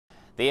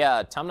The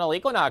autumnal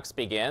equinox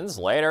begins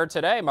later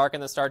today, marking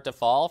the start to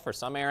fall. For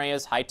some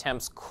areas, high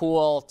temps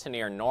cool to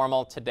near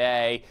normal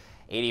today.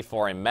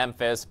 84 in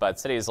Memphis, but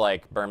cities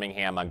like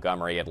Birmingham,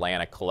 Montgomery,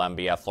 Atlanta,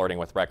 Columbia flirting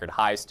with record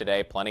highs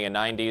today. Plenty of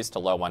 90s to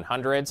low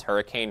 100s.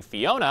 Hurricane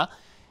Fiona,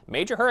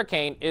 major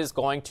hurricane, is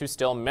going to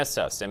still miss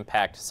us,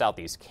 impact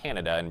southeast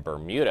Canada and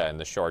Bermuda in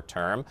the short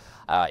term.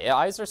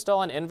 Eyes are still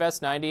on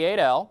Invest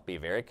 98L. Be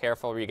very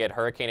careful where you get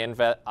hurricane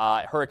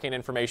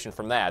information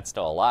from that.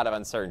 Still a lot of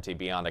uncertainty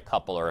beyond a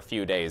couple or a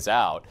few days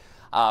out.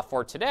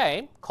 For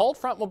today, cold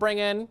front will bring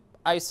in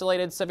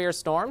isolated severe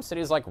storms.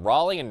 Cities like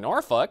Raleigh and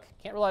Norfolk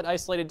can't rule out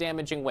isolated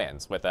damaging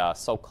winds with a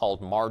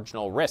so-called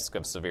marginal risk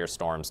of severe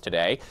storms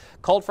today.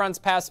 Cold fronts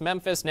pass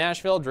Memphis,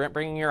 Nashville,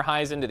 bringing your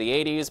highs into the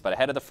 80s, but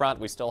ahead of the front,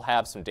 we still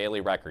have some daily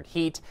record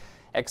heat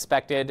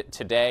expected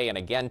today and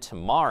again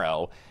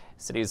tomorrow.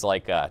 Cities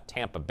like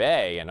Tampa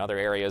Bay and other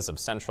areas of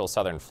central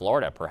southern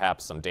Florida,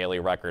 perhaps some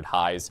daily record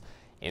highs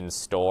in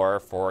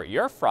store for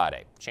your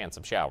Friday. Chance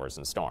of showers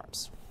and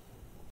storms.